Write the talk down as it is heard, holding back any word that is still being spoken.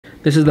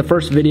This is the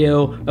first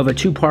video of a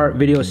two-part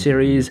video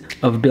series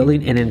of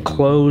building an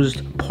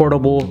enclosed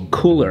portable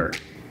cooler.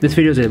 This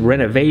video is a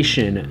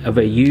renovation of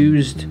a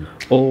used,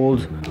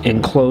 old,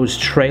 enclosed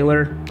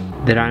trailer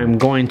that I'm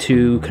going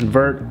to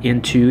convert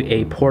into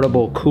a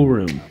portable cool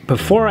room.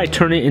 Before I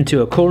turn it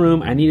into a cool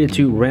room, I needed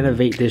to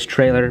renovate this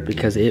trailer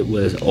because it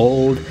was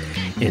old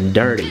and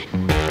dirty.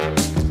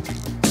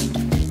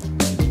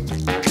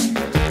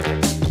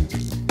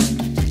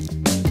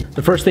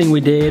 The first thing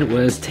we did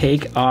was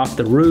take off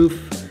the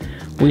roof.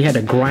 We had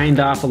to grind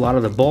off a lot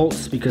of the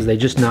bolts because they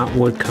just not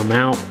would come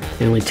out.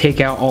 And we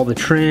take out all the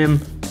trim.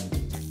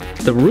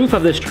 The roof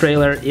of this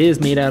trailer is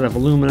made out of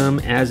aluminum,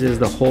 as is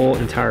the whole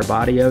entire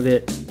body of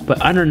it. But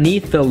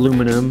underneath the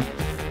aluminum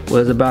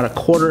was about a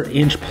 1/4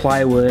 inch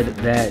plywood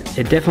that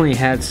it definitely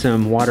had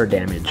some water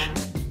damage.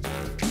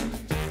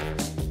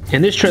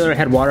 And this trailer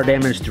had water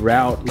damage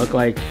throughout. Looked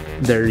like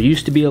there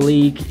used to be a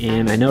leak,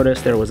 and I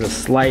noticed there was a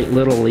slight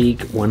little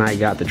leak when I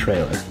got the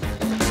trailer.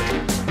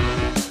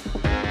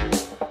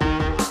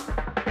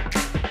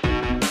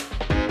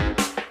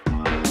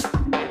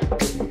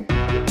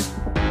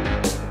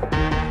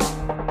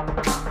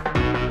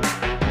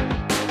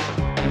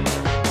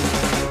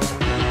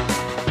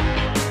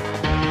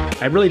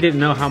 I really didn't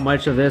know how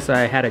much of this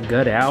I had to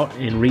gut out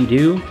and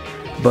redo,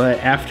 but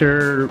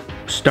after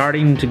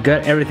starting to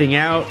gut everything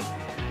out,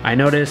 I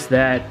noticed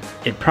that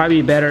it'd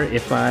probably be better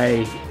if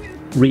I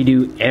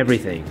redo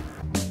everything.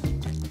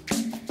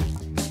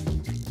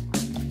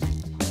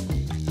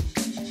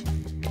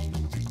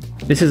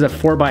 This is a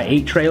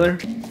 4x8 trailer,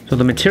 so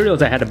the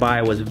materials I had to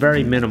buy was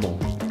very minimal.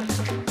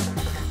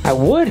 I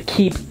would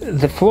keep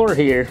the floor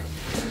here,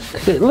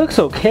 because it looks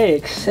okay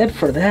except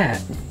for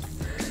that.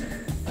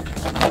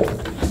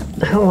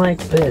 I don't like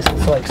this.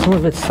 It's like some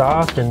of it's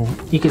soft and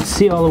you can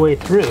see all the way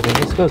through. And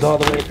this goes all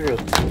the way through.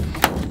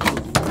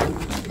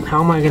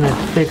 How am I gonna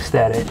fix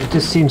that? It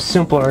just seems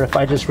simpler if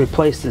I just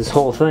replace this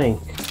whole thing.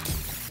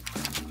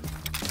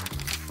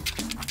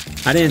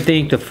 I didn't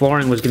think the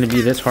flooring was gonna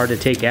be this hard to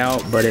take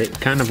out, but it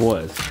kind of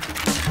was.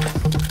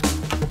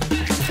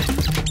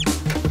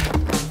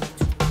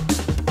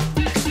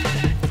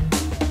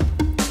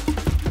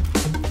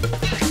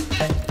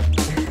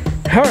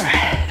 All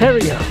right, there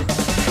we go.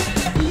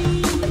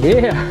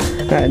 Yeah,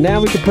 all right,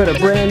 now we can put a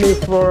brand new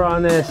floor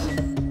on this.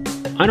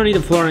 I don't need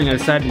the flooring. I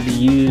decided to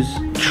use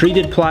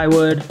treated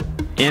plywood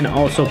and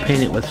also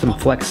paint it with some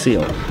Flex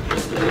Seal.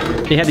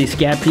 They have these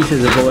scab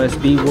pieces of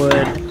OSB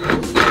wood.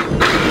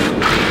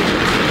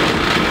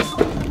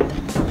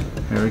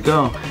 There we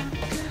go.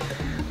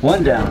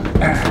 One down.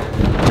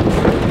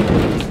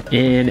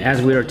 And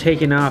as we were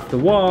taking off the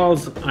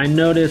walls, I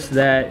noticed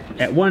that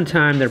at one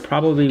time there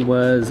probably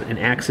was an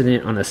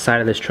accident on the side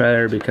of this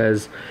trailer,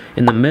 because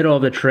in the middle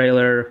of the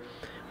trailer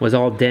was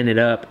all dented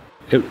up.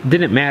 It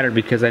didn't matter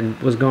because I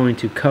was going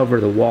to cover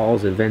the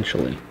walls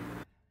eventually.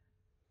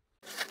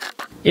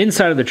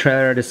 Inside of the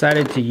trailer, I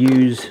decided to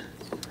use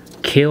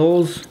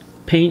Kills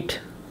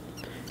paint.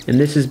 And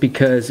this is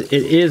because it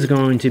is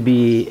going to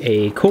be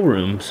a cool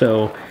room,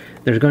 so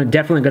there's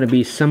definitely going to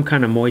be some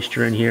kind of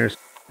moisture in here.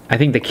 I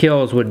think the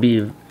Kills would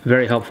be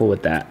very helpful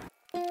with that.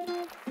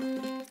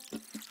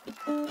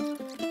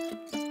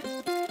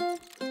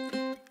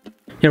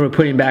 Here we're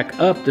putting back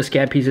up the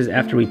scab pieces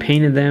after we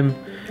painted them,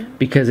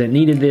 because it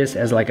needed this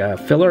as like a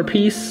filler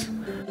piece,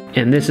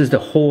 and this is to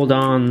hold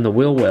on the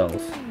wheel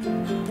wells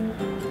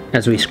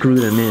as we screw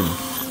them in.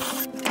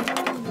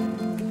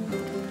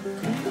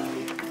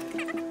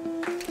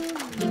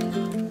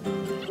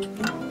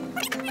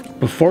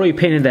 Before we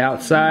painted the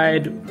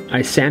outside,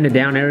 I sanded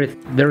down everything.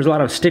 There was a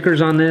lot of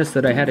stickers on this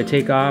that I had to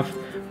take off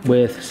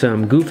with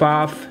some goof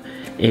off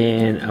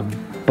and a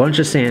bunch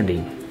of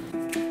sanding.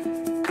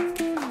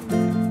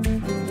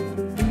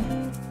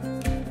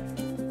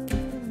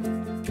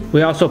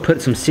 We also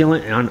put some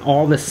sealant on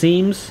all the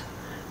seams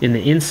in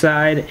the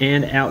inside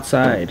and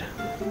outside.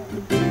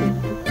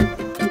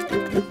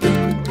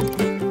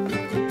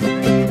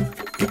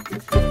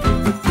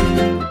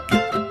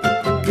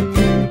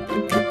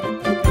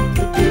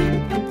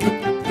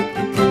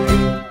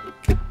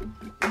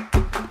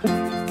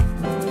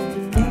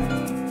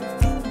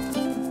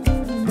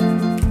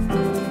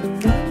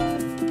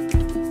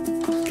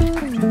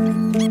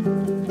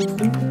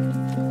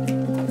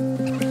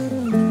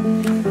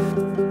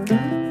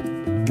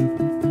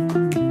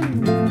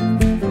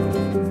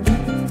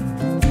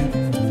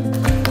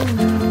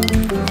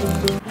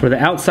 For the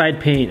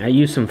outside paint, I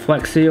used some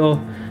Flex Seal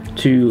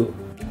to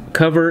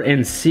cover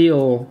and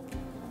seal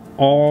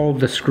all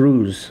the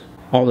screws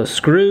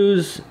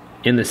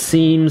in the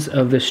seams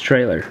of this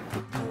trailer.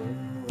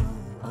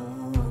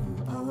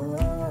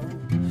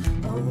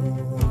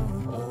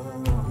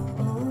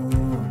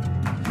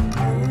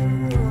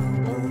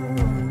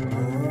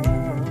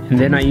 And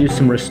then I used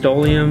some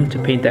Rust-Oleum to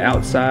paint the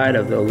outside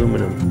of the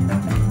aluminum.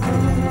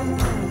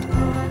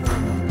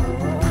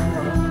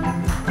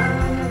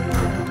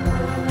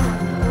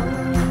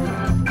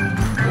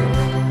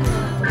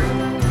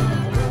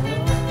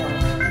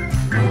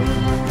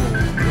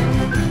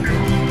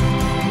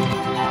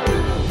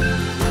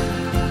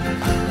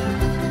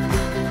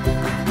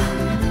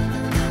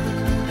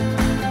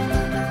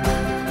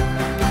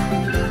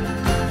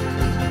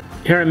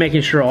 Here I'm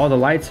making sure all the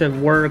lights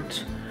have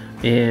worked,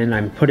 and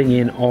I'm putting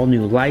in all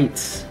new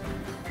lights,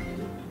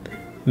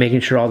 making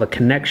sure all the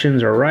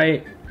connections are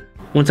right.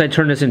 Once I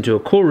turn this into a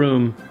cool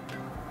room,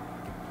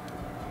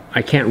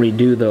 I can't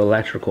redo the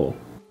electrical.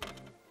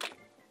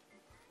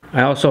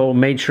 I also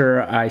made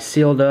sure I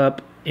sealed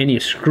up any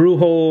screw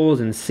holes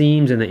and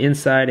seams in the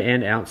inside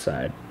and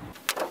outside.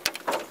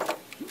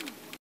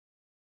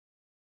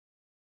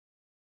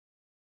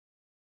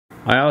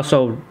 I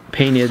also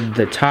painted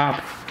the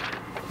top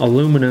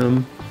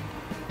aluminum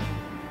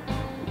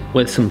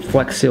with some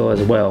Flex Seal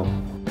as well.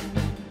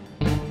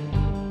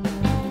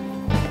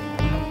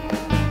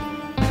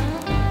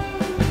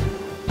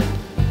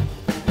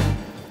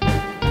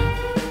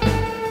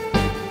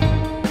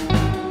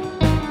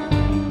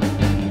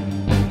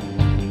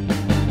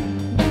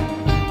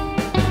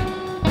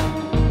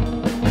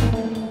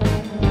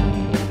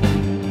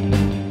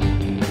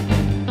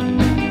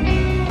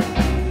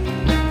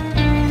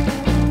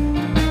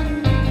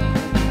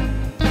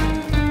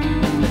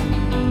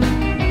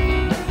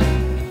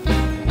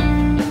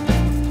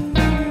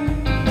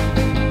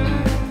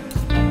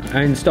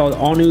 I installed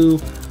all new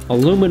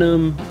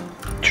aluminum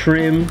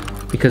trim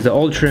because the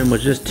old trim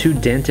was just too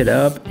dented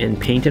up and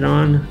painted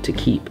on to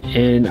keep.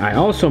 And I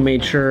also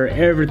made sure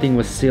everything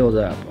was sealed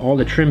up. All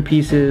the trim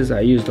pieces,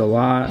 I used a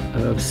lot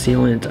of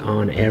sealant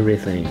on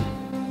everything.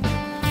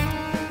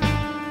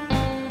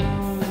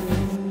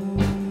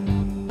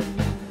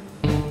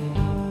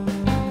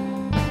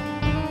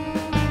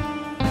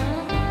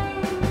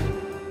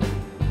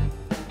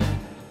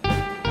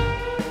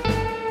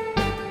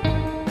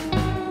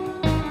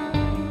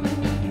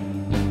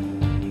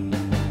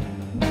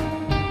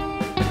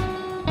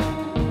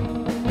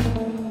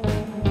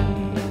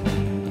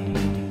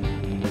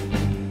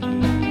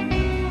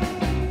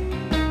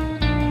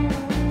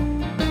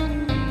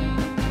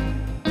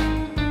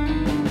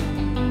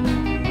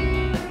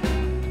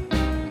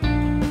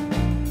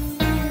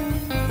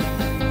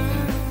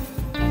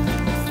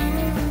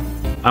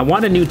 I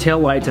wanted new tail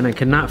lights, and I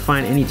could not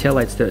find any tail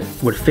lights that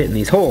would fit in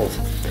these holes.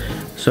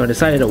 So I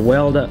decided to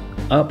weld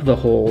up the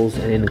holes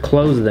and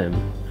enclose them.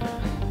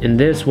 And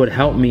this would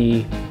help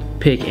me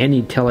pick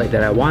any tail light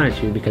that I wanted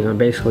to, because I'm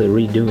basically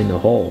redoing the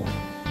hole.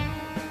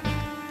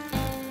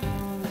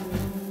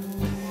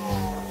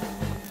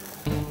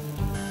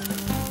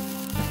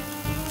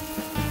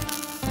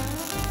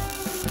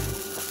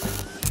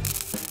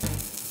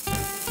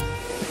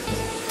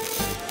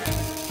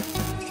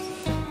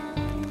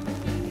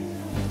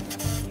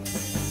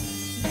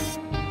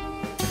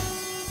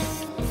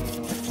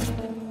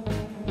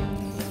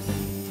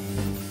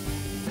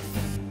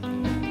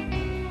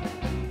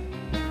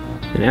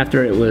 And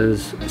after it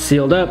was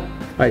sealed up,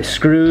 I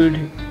screwed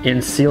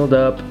and sealed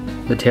up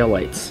the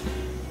taillights.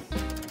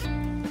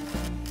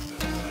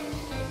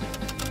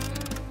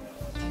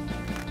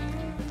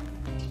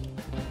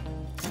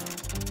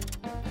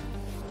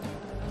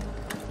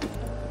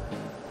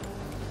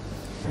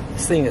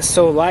 This thing is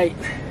so light,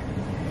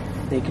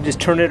 you can just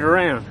turn it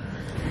around.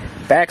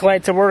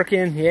 Backlights are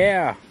working,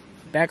 yeah.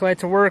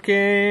 Backlights are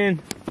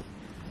working.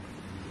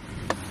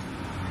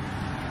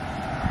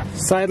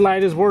 Side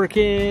light is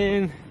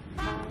working.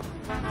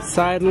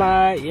 Side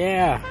light,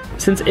 yeah.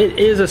 Since it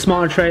is a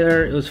smaller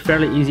trailer, it was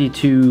fairly easy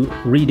to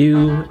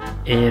redo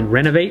and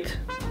renovate.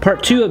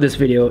 Part 2 of this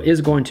video is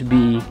going to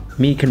be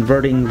me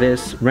converting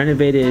this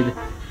renovated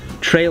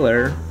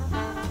trailer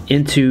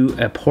into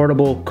a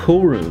portable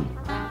cool room.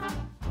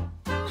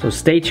 So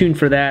stay tuned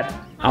for that.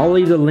 I'll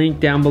leave the link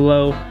down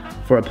below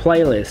for a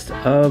playlist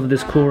of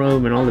this cool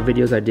room and all the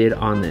videos I did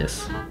on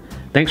this.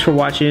 Thanks for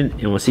watching,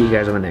 and we'll see you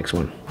guys on the next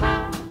one.